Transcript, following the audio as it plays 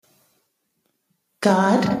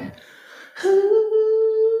God.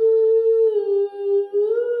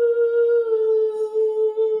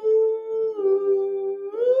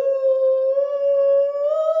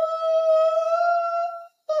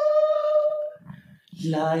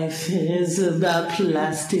 Life is about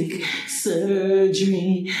plastic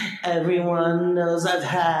surgery. Everyone knows I've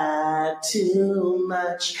had too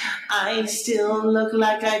much. I still look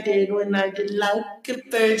like I did when I did like a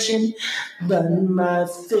virgin, but my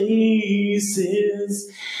face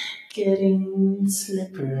is getting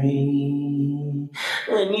slippery.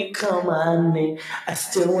 When you call my name, I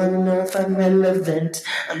still want to know if I'm relevant.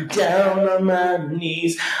 I'm down on my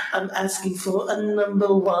knees. I'm asking for a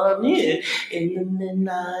number one hit in the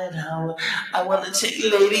midnight hour. I want to take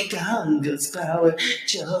Lady Gaga's power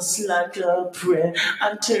just like a prayer.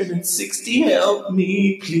 I'm turning 60, help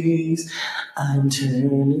me please. I'm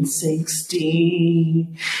turning 60.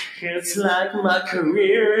 It's like my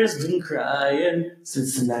career has been crying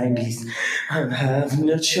since the 90s. I have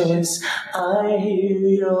no choice. I hear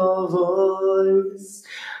your voice.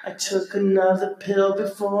 I took another pill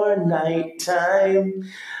before nighttime.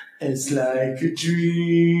 It's like a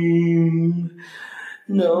dream.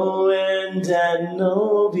 No end and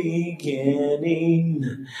no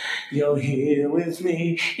beginning. You're here with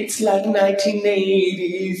me. It's like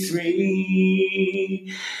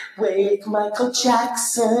 1983. Wake Michael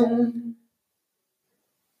Jackson.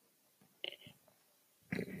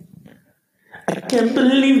 I can't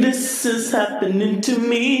believe this is happening to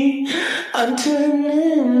me. I'm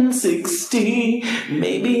turning 60.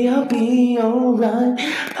 Maybe I'll be alright.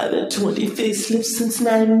 I've had 20 facelifts since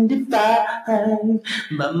 95.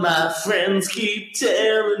 But my friends keep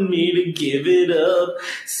telling me to give it up,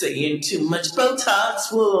 saying too much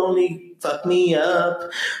Botox will only fuck me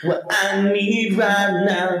up. What I need right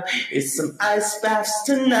now is some ice baths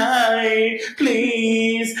tonight.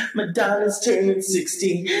 Please, Madonna's turning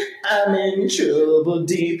 60. I'm in trouble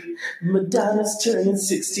deep. Madonna's turning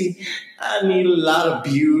 60. I need a lot of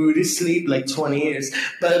beauty sleep, like 20 years.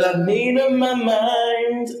 But I made up my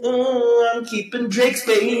mind. I'm keeping Drake's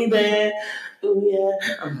baby. Ooh, yeah,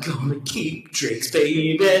 I'm gonna keep Drake's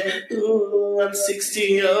baby. Ooh, I'm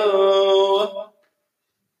 60. Oh.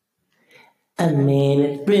 I made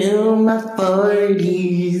it through my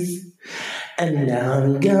 40s, and now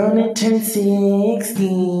I'm gonna turn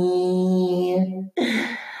 60.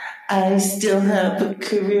 I still have a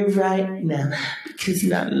career right now, because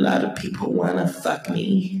not a lot of people wanna fuck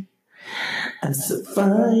me. I'm so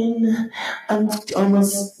fine. I'm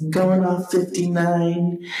almost going off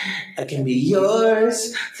 59. I can be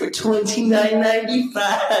yours for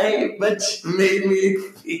 $29.95, but you made me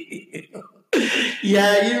feel.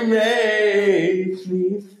 Yeah, you make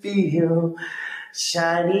me feel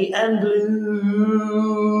shiny and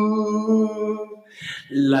blue,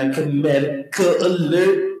 like a medical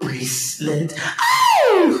alert bracelet.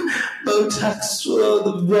 Oh! Botox for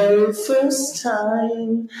the very first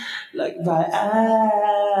time, like Viagra.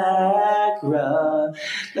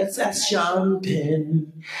 Let's ask Sean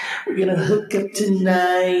Penn. We're gonna hook up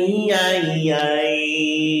tonight.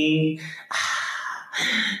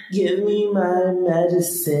 Give me my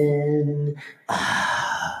medicine.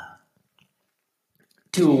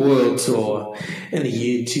 To a world tour in the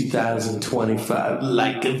year 2025,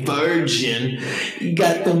 like a virgin. You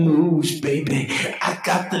got the moves, baby. I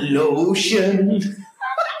got the lotion.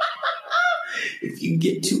 If you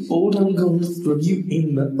get too old, I'm gonna throw you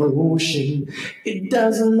in the ocean. It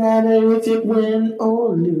doesn't matter if you win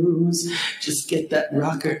or lose. Just get that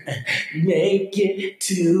rocker and make it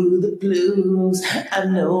to the blues. I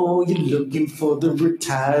know you're looking for the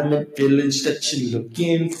retirement village that you're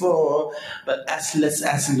looking for, but let's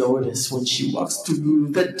ask Lourdes when she walks through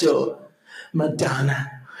the door. Madonna,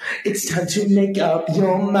 it's time to make up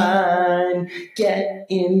your mind. Get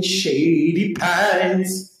in Shady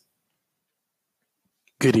Pines.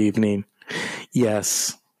 Good evening.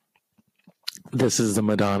 Yes, this is the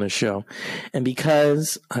Madonna show. And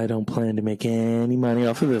because I don't plan to make any money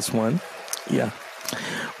off of this one, we're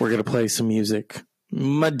going to play some music.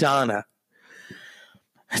 Madonna.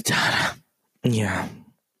 Yeah.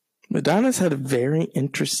 Madonna's had a very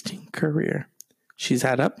interesting career. She's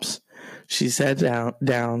had ups, she's had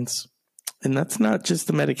downs. And that's not just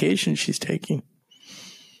the medication she's taking.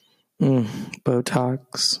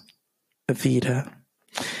 Botox, Evita,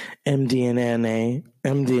 MDNA,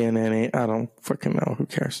 I don't fucking know, who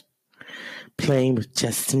cares? Playing with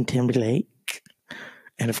Justin Timberlake.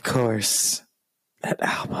 And of course, that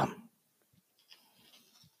album.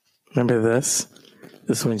 Remember this?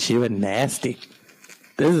 This when she was nasty.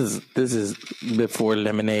 This is before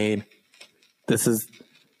Lemonade. This was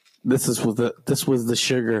the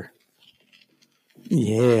sugar.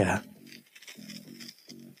 Yeah.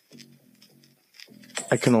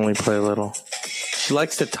 I can only play a little. She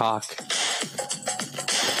likes to talk.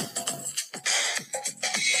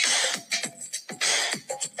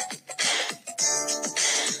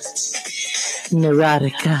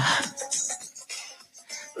 Neurotica.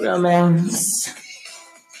 Romance.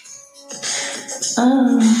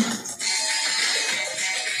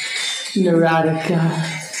 Neurotica.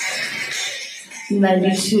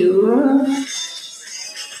 92.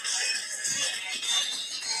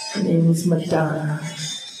 My name is Madonna.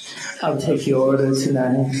 I'll take your order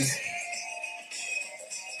tonight.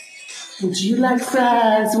 Would you like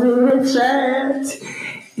fries with that?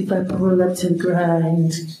 If I pull up to the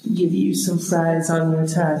grind, give you some fries on your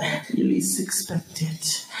time, you least expect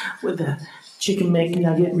it. With a chicken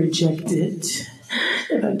McNugget rejected.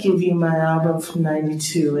 If I give you my album from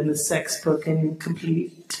 92 and the sex book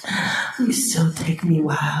incomplete, will you still take me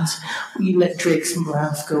wild? Will you let Drake's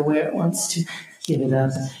mouth go where it wants to? Give it up.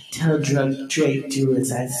 Tell Drake, do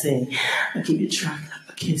as I say. I'll give you a truck,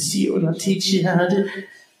 I'll kiss you, and I'll teach you how to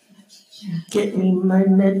get me my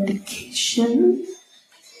medication.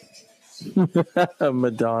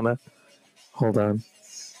 Madonna. Hold on.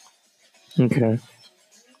 Okay.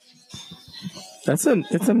 It's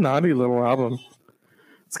a naughty little album.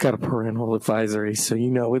 It's got a parental advisory, so you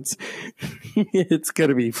know it's it's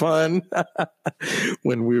gonna be fun.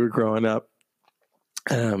 When we were growing up,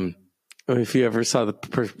 if you ever saw the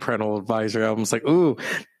parental advisory album, it's like, ooh,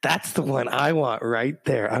 that's the one I want right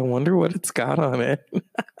there. I wonder what it's got on it.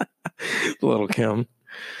 Little Kim.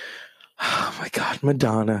 Oh my God,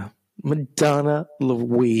 Madonna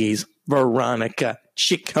Louise Veronica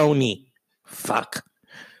Ciccone. Fuck.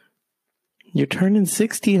 You're turning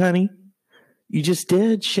 60, honey. You just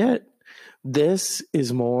did. Shit. This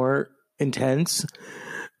is more intense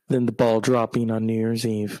than the ball dropping on New Year's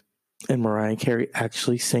Eve and Mariah Carey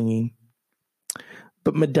actually singing.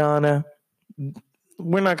 But Madonna,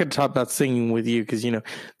 we're not going to talk about singing with you because, you know,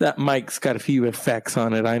 that mic's got a few effects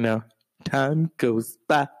on it. I know. Time goes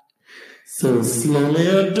by so slowly,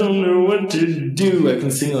 I don't know what to do. I can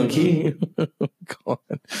sing on key. God.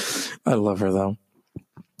 I love her, though.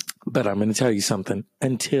 But I'm going to tell you something.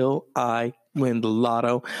 Until I win the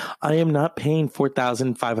lotto, I am not paying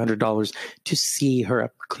 $4,500 to see her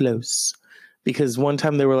up close. Because one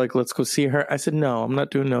time they were like, let's go see her. I said, no, I'm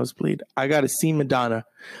not doing nosebleed. I got to see Madonna.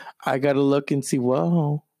 I got to look and see,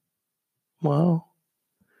 whoa.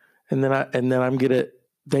 And then I'm going to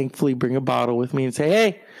thankfully bring a bottle with me and say,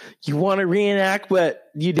 hey, you want to reenact what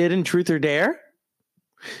you did in Truth or Dare?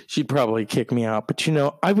 She'd probably kick me out. But, you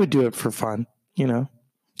know, I would do it for fun, you know.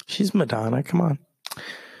 She's Madonna. Come on.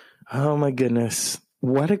 Oh, my goodness.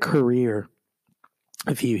 What a career.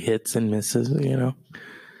 A few hits and misses, you know.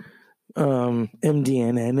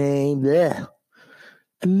 MDNA, bleh.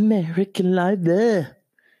 American Life, bleh.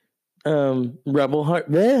 Rebel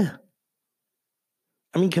Heart, bleh.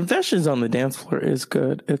 I mean, Confessions on the Dance Floor is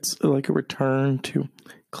good. It's like a return to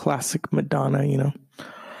classic Madonna, you know.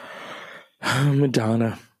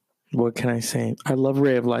 Madonna. What can I say? I love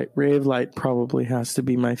Ray of Light. Ray of Light probably has to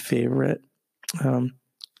be my favorite.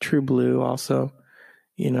 True Blue also.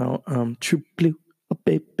 You know, True Blue, oh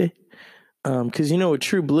baby. Because, you know, with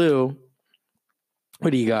True Blue, what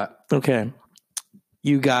do you got? Okay.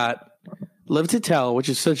 You got Live to Tell, which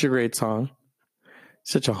is such a great song.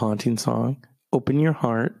 Such a haunting song. Open Your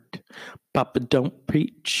Heart. Papa Don't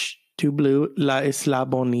Preach. True Blue, La Isla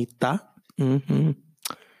Bonita. Mm-hmm.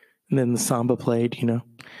 And then the samba played, you know.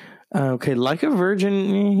 Okay, Like a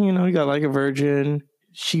Virgin, you know, you got Like a Virgin.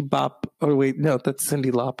 She Bop. Oh, wait, no, that's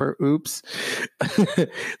Cyndi Lauper. Oops.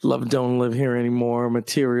 Love Don't Live Here Anymore.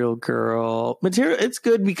 Material Girl. It's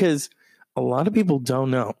good because a lot of people don't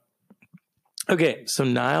know. Okay, so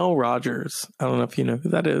Nile Rodgers. I don't know if you know who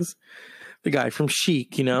that is. The guy from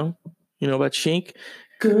Chic, you know? You know about Chic?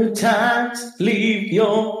 Good times, leave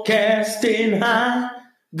your casting high.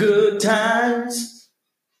 Good times.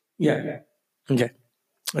 Yeah. Okay.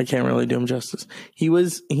 I can't really do him justice. He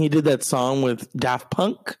did that song with Daft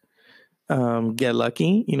Punk, Get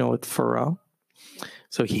Lucky, you know, with Pharrell.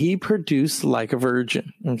 So he produced Like a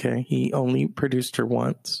Virgin. Okay. He only produced her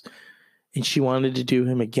once and she wanted to do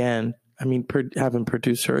him again. I mean, have him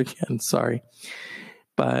produce her again. Sorry.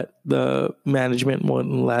 But the management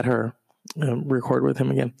wouldn't let her record with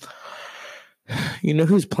him again. You know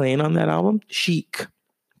who's playing on that album? Chic.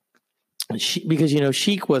 Because, you know,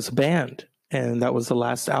 Chic was a band. And that was the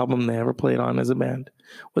last album they ever played on as a band,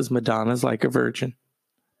 was Madonna's Like a Virgin.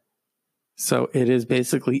 So it is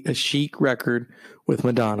basically a Chic record with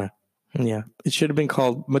Madonna. Yeah. It should have been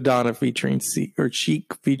called Madonna featuring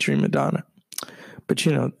Chic featuring Madonna.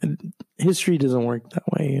 But, history doesn't work that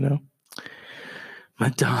way,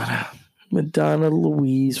 Madonna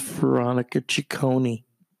Louise Veronica Ciccone.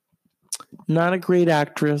 Not a great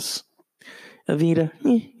actress. Evita,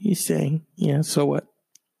 you sang. Yeah, so what?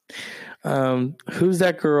 Who's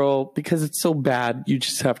that girl? Because it's so bad, you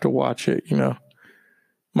just have to watch it,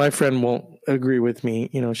 My friend won't agree with me.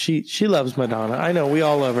 She loves Madonna. I know, we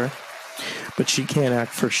all love her. But she can't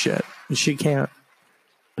act for shit. She can't.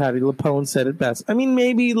 Patti LuPone said it best. I mean,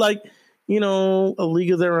 maybe like, A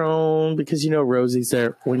League of Their Own, because, Rosie's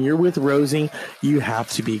there. When you're with Rosie, you have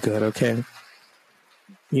to be good, okay?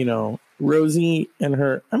 Rosie and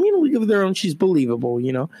her, A League of Their Own, she's believable,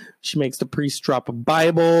 She makes the priest drop a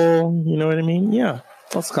Bible, you know what I mean? Yeah,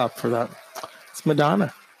 I'll stop for that. It's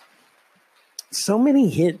Madonna. So many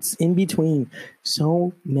hits in between.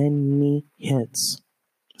 So many hits.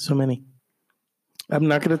 So many. I'm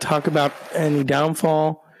not going to talk about any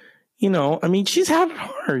downfall. She's had it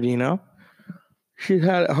hard, She's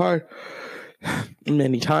had it hard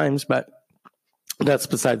many times, but that's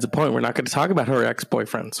besides the point. We're not going to talk about her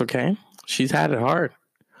ex-boyfriends, okay? She's had it hard.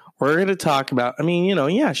 We're going to talk about,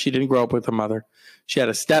 she didn't grow up with a mother. She had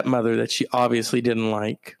a stepmother that she obviously didn't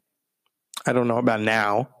like. I don't know about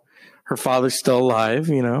now. Her father's still alive,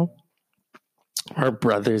 Her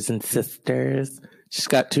brothers and sisters. She's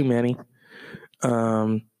got too many.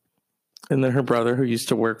 And then her brother who used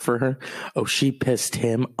to work for her. Oh, she pissed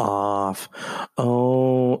him off.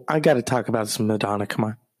 Oh, I got to talk about some Madonna. Come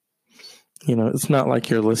on. It's not like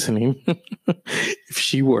you're listening. If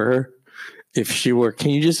she were, can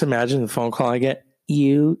you just imagine the phone call I get?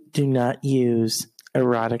 You do not use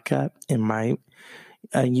erotica in my,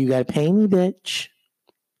 you got to pay me, bitch.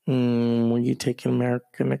 Will you take an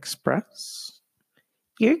American Express?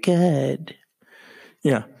 You're good.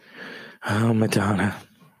 Yeah. Oh, Madonna.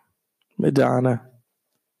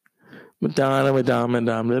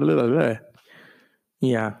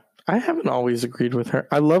 Yeah. I haven't always agreed with her.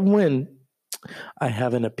 I love when I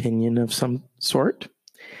have an opinion of some sort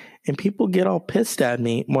and people get all pissed at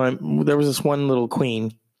me. There was this one little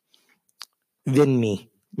queen,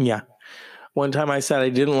 Vinny. Yeah. One time I said I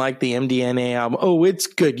didn't like the MDNA album. Oh, it's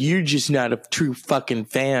good. You're just not a true fucking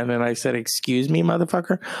fan. And I said, excuse me,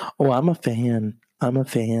 motherfucker. Oh, I'm a fan.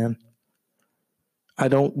 I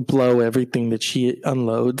don't blow everything that she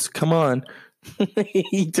unloads. Come on.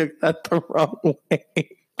 He took that the wrong way.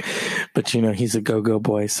 But, he's a go-go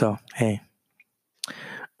boy. So, hey.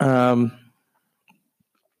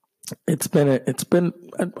 It's been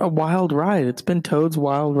a wild ride. It's been Toad's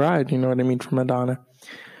wild ride. You know what I mean? For Madonna.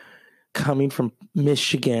 Coming from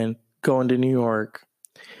Michigan, going to New York,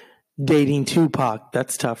 dating Tupac.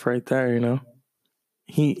 That's tough right there,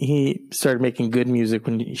 He started making good music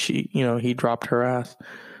when he dropped her ass.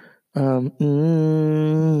 Something's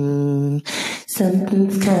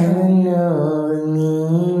coming over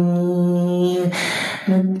me.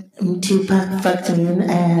 Tupac fucked me in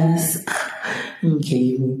the ass.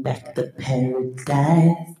 Gave me back the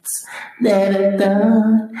paradise that I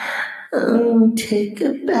thought. Take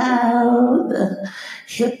a bow. The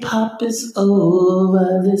hip hop is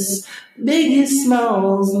over. This Biggie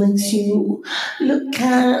Smalls makes you look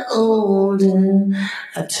kind of older.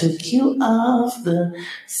 I took you off the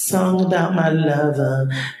song about my lover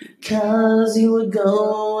because you were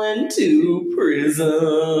going to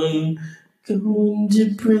prison. Going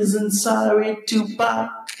to prison, sorry, Tupac.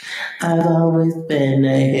 I've always been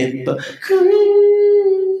a hypocrite.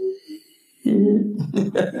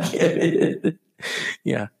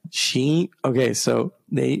 Yeah. So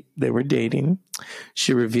they were dating.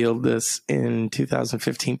 She revealed this in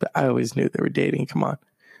 2015, but I always knew they were dating. Come on.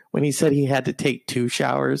 When he said he had to take 2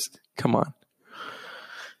 showers, come on.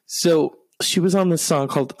 So she was on this song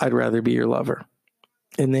called I'd Rather Be Your Lover.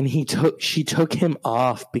 And then she took him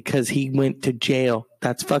off because he went to jail.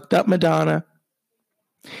 That's fucked up, Madonna.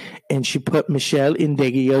 And she put Michelle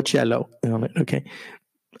Indegliocello on it. Okay.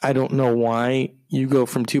 I don't know why you go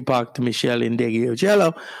from Tupac to Michelle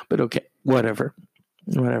Indegliocello, but okay, whatever.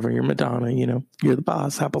 You're Madonna, you're the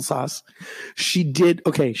boss, applesauce. She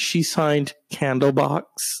signed Candlebox,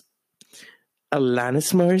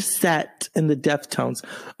 Alanis Morissette, and the Deftones.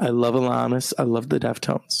 I love Alanis. I love the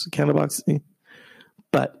Deftones. Candlebox,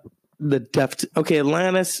 but the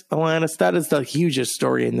Alanis, that is the hugest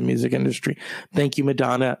story in the music industry. Thank you,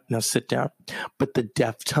 Madonna. Now sit down. But the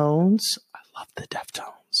Deftones, I love the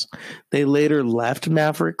Deftones. They later left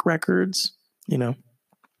Maverick Records, because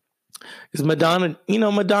Madonna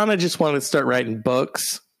just wanted to start writing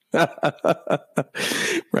books.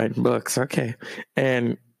 Writing books, okay.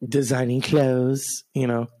 And designing clothes,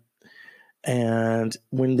 And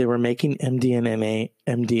when they were making MDNA,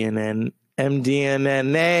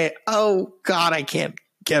 MDNA. Oh, God, I can't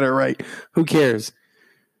get it right. Who cares?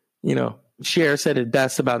 You know, Cher said it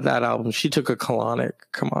best about that album. She took a colonic.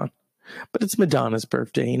 Come on. But it's Madonna's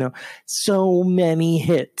birthday, you know. So many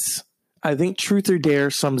hits. I think Truth or Dare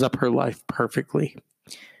sums up her life perfectly.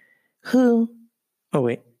 Who? Oh,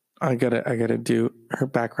 wait. I gotta do her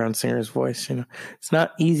background singer's voice, you know. It's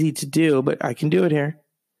not easy to do, but I can do it here.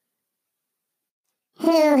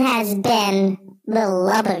 Who has been the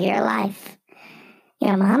love of your life?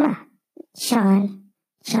 Your mama. Sean.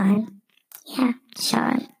 Yeah,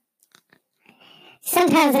 Sean.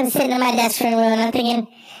 Sometimes I'm sitting in my desk room and I'm thinking,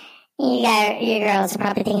 your girls are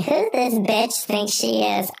probably thinking, who this bitch thinks she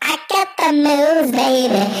is? I got the moves,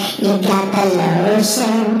 baby. You got the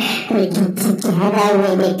lotion. We get together, we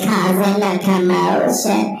be causing a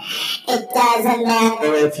commotion. It doesn't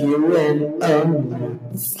matter if you win or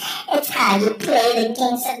lose. It's how you play the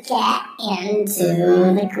game, so get into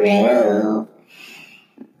the groove.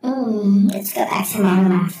 Let's go back to one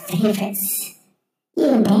of my favorites.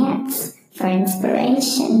 You dance for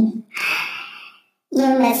inspiration. You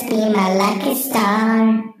must be my lucky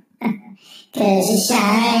star, 'cause you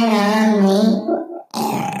shine on me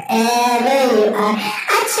wherever you are.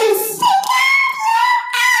 I just think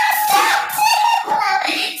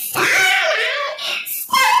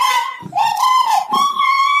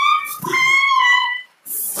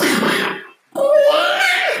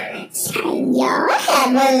shine your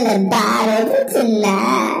head in the bottle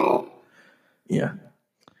tonight. Yeah.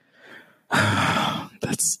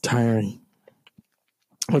 That's tiring.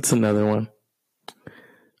 What's another one?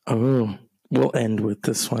 Oh, we'll end with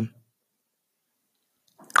this one.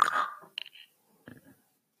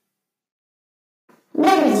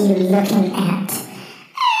 What are you looking at?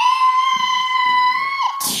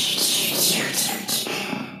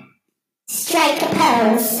 Strike a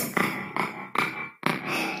pose.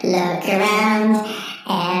 Look around.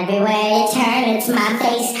 Everywhere you turn, it's my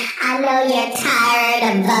face. I know you're tired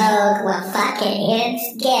of Vogue. Well, fuck it, it's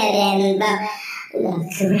getting Vogue.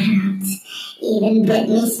 Look around. Even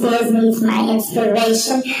Britney Spears needs my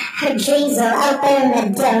inspiration. Her dreams will open the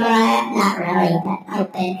door. Not really, but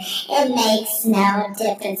open. It makes no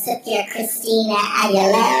difference if you're Christina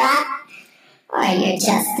Aguilera or you're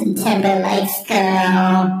Justin Timberlake's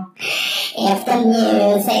girl. If the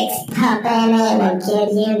music's pumping, it will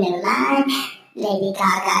give you new life. Lady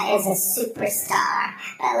Gaga is a superstar,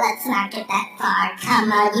 but let's not get that far.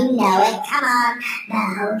 Come on, you know it. Come on,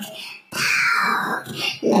 Vogue.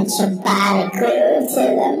 Let your body groove to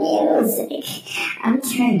the music. I'm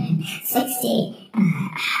turning 60.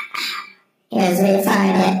 Here's where you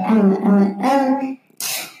find it.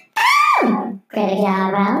 Greta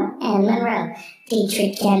Garbo and Monroe.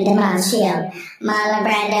 Dietrich and DiMaggio. Marlon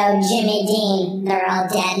Brando, Jimmy Dean. They're all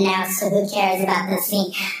dead now, so who cares about the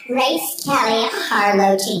scene? Grace Kelly,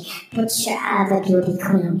 Harlow Jean. Picture of a beauty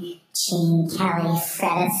queen. Gene Kelly,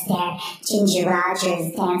 Fred Astaire, Ginger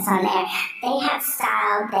Rogers, Dance on Air. They had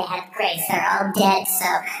style, they had grace. They're all dead, so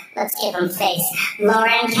let's give them face.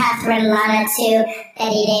 Lauren, Catherine, Lana too.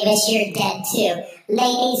 Betty Davis, you're dead too.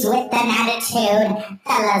 Ladies with an attitude.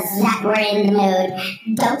 Fellas that were in the mood.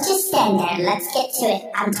 Don't just stand there, let's get to it.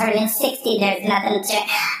 I'm turning 60, there's nothing to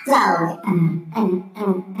Vogue.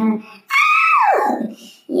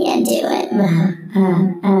 Yeah, do it.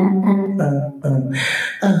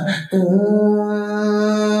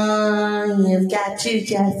 You've got to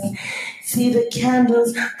just see the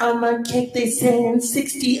candles on my cake. They saying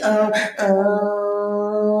 60. You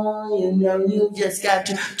know you just got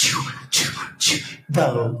to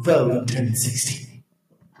Vogue, turning 60.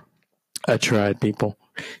 I tried, people,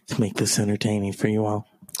 to make this entertaining for you all.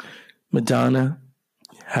 Madonna,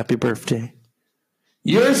 happy birthday.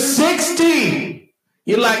 You're 60.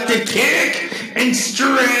 You like to kick and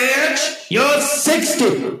stretch. You're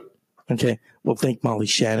 60. Okay, we'll thank Molly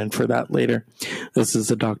Shannon for that later. This is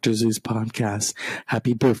the Dr. Zeus podcast.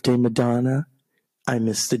 Happy birthday, Madonna. I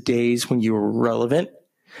miss the days when you were relevant.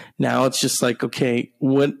 Now it's just like, okay,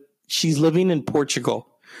 when she's living in Portugal,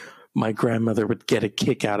 my grandmother would get a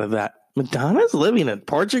kick out of that. Madonna's living in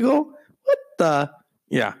Portugal? What the?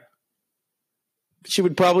 Yeah. She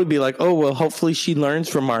would probably be like, oh, well, hopefully she learns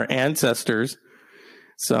from our ancestors.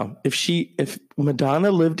 So if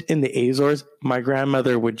Madonna lived in the Azores, my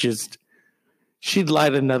grandmother would she'd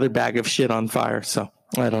light another bag of shit on fire. So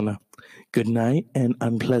I don't know. Good night and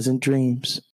unpleasant dreams.